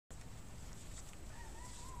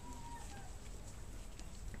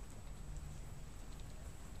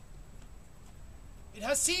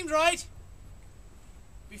has seemed right,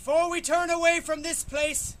 before we turn away from this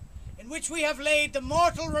place in which we have laid the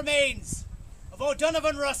mortal remains of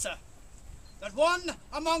O'Donovan Rossa, that one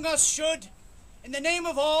among us should, in the name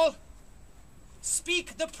of all,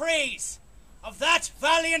 speak the praise of that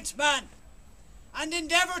valiant man, and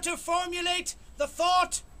endeavour to formulate the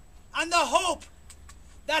thought and the hope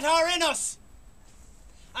that are in us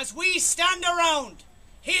as we stand around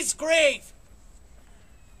his grave.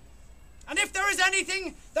 And if there is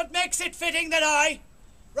anything that makes it fitting that I,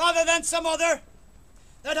 rather than some other,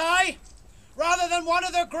 that I, rather than one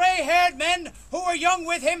of the grey-haired men who were young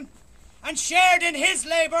with him and shared in his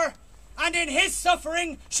labour and in his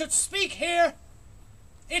suffering, should speak here,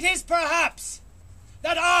 it is perhaps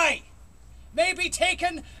that I may be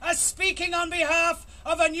taken as speaking on behalf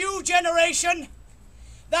of a new generation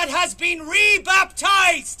that has been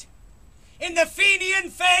re-baptized in the Fenian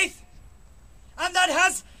faith and that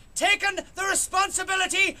has taken the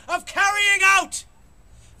responsibility of carrying out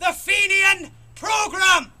the Fenian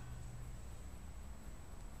programme.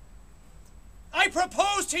 I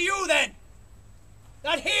propose to you then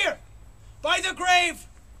that here, by the grave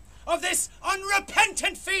of this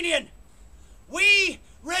unrepentant Fenian, we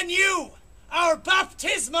renew our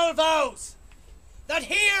baptismal vows. That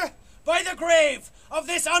here, by the grave of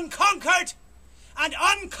this unconquered and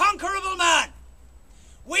unconquerable man,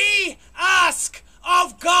 we ask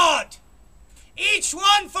of God, each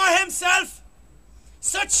one for himself,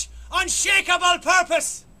 such unshakable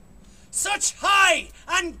purpose, such high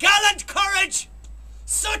and gallant courage,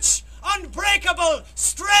 such unbreakable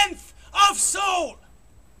strength of soul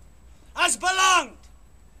as belonged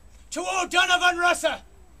to O'Donovan Rossa.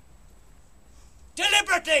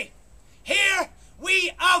 Deliberately, here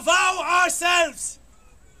we avow ourselves,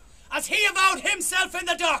 as he avowed himself in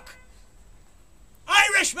the dock,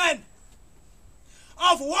 Irishmen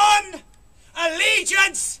of one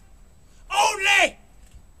allegiance only.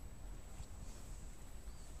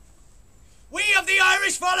 We of the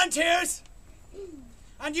Irish Volunteers,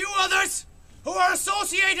 and you others who are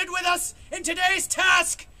associated with us in today's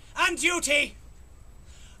task and duty,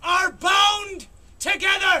 are bound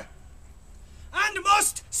together and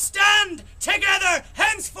must stand together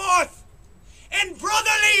henceforth in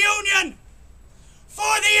brotherly union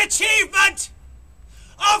for the achievement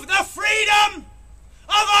of the freedom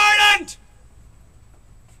of Ireland.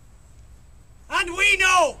 And we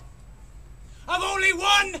know of only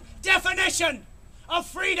one definition of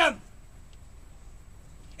freedom.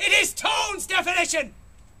 It is Tone's definition.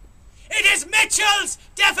 It is Mitchell's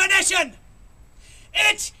definition.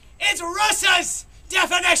 It is Rossa's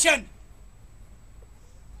definition.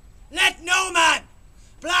 Let no man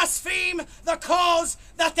blaspheme the cause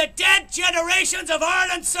that the dead generations of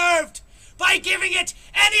Ireland served by giving it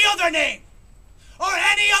any other name or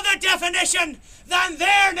any other definition than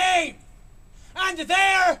their name and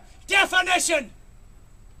their definition.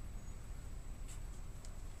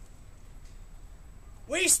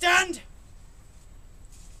 We stand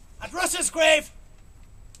at Rossa's grave,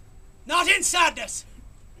 not in sadness,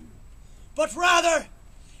 but rather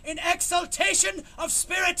in exaltation of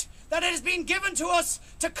spirit that it has been given to us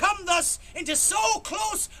to come thus into so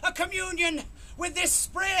close a communion with this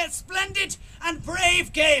splendid and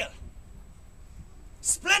brave Gael.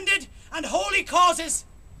 Splendid and holy causes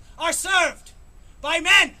are served by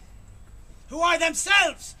men who are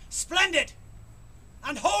themselves splendid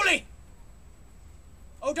and holy.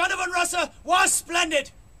 O'Donovan Rossa was splendid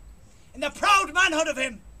in the proud manhood of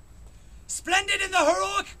him, splendid in the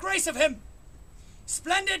heroic grace of him,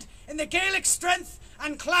 splendid in the Gaelic strength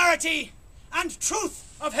and clarity and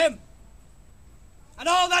truth of him. And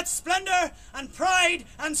all that splendour and pride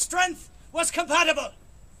and strength was compatible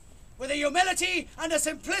with a humility and a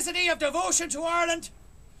simplicity of devotion to Ireland,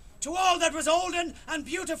 to all that was olden and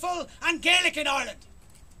beautiful and Gaelic in Ireland.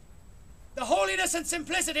 The holiness and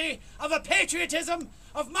simplicity of a patriotism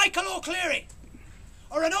of Michael O'Cleary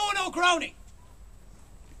or an Owen O'Growney.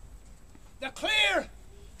 The clear,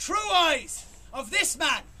 true eyes of this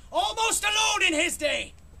man, almost alone in his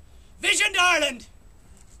day, visioned Ireland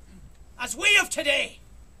as we of today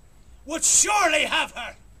would surely have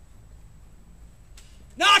her.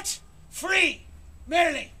 Not free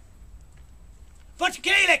merely, but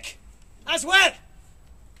Gaelic as well.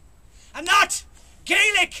 And not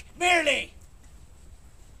Gaelic merely,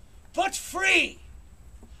 but free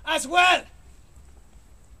as well.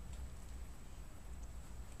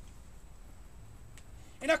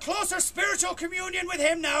 In a closer spiritual communion with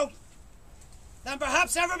him now than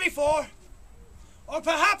perhaps ever before, or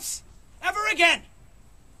perhaps ever again.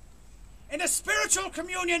 In a spiritual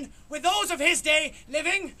communion with those of his day,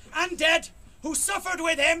 living and dead, who suffered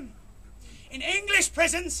with him. in English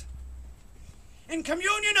prisons, in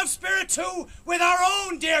communion of spirit too with our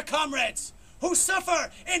own dear comrades who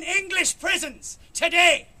suffer in English prisons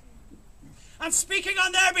today, and speaking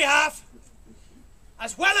on their behalf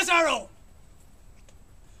as well as our own,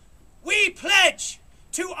 we pledge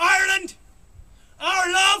to Ireland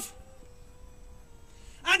our love,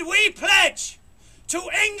 and we pledge to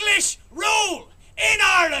English rule in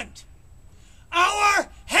Ireland our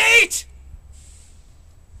hate.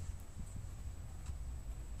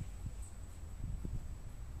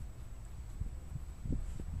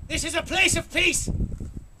 This is a place of peace,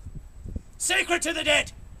 sacred to the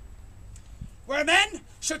dead, where men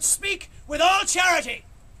should speak with all charity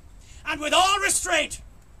and with all restraint.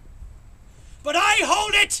 But I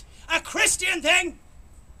hold it a Christian thing,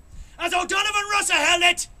 as O'Donovan Rossa held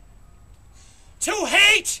it, to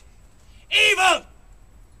hate evil,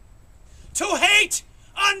 to hate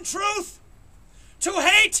untruth, to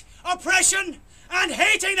hate oppression, and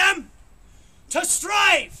hating them, to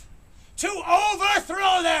strive to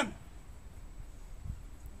overthrow them.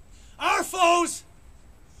 Our foes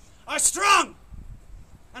are strong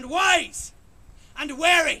and wise and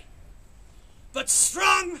wary, but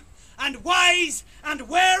strong and wise and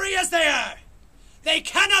wary as they are, they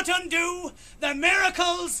cannot undo the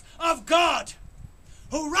miracles of God,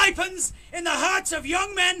 who ripens in the hearts of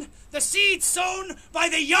young men the seed sown by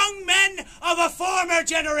the young men of a former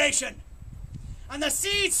generation, and the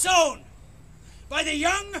seed sown by the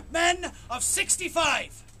young men of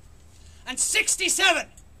 65 and 67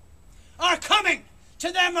 are coming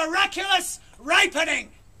to their miraculous ripening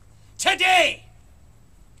today.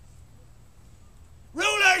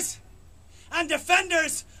 Rulers and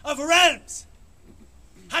defenders of realms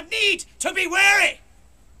had need to be wary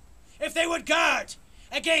if they would guard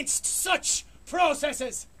against such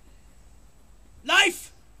processes.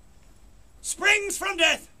 Life springs from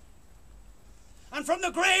death, and from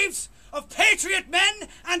the graves of patriot men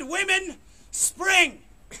and women spring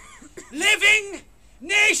living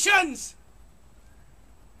nations.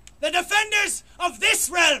 The defenders of this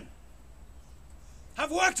realm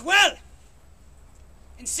have worked well,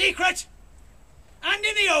 in secret and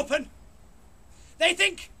in the open. They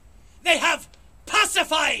think they have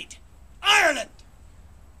pacified Ireland.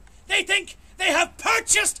 They think they have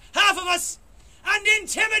purchased half of us and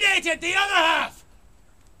intimidated the other half.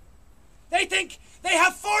 They think they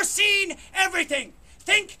have foreseen everything,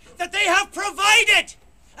 think that they have provided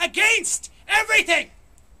against everything.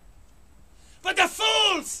 But the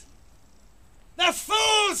fools, the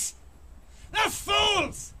fools, the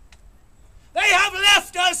fools, they have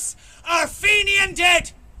left us our Fenian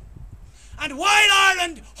dead. And while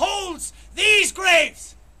Ireland holds these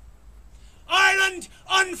graves, Ireland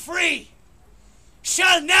unfree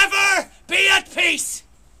shall never be at peace.